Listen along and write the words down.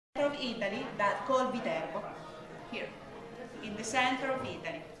Italy that called Viterbo, here, in the center of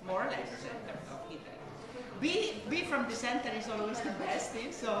Italy, more or less center of Italy. B from the center is always the best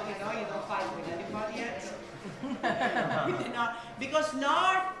thing, so you know you don't fight with anybody else. You know, because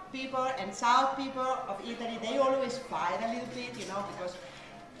north people and south people of Italy, they always fight a little bit, you know, because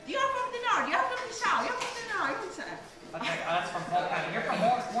you're from the north, you're from the south, you're from the north, you're from the south. Okay, that's from Polk County. You're from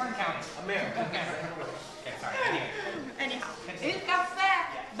Warren County. America. Okay, sorry. Anyhow, il caffè,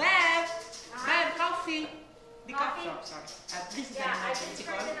 bev, coffee. The coffee. Oh, sorry. This is Yeah, I can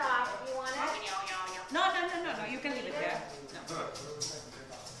turn it off if you want it. No, you can leave it there. No.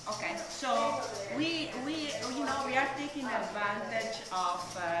 Okay, so we are taking advantage of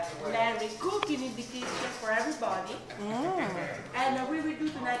Larry cooking in the kitchen for everybody, and we will do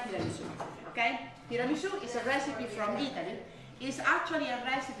tonight tiramisu. Okay, tiramisu is a recipe from Italy. It's actually a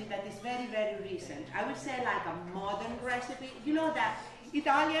recipe that is very, very recent. I would say like a modern recipe. You know that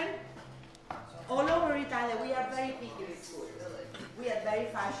Italian, all over Italy, we are very picky with food. We are very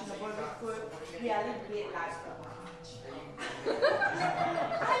fashionable with food. We are a little bit like a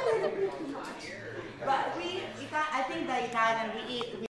little bit too much. But I think the Italian, we eat.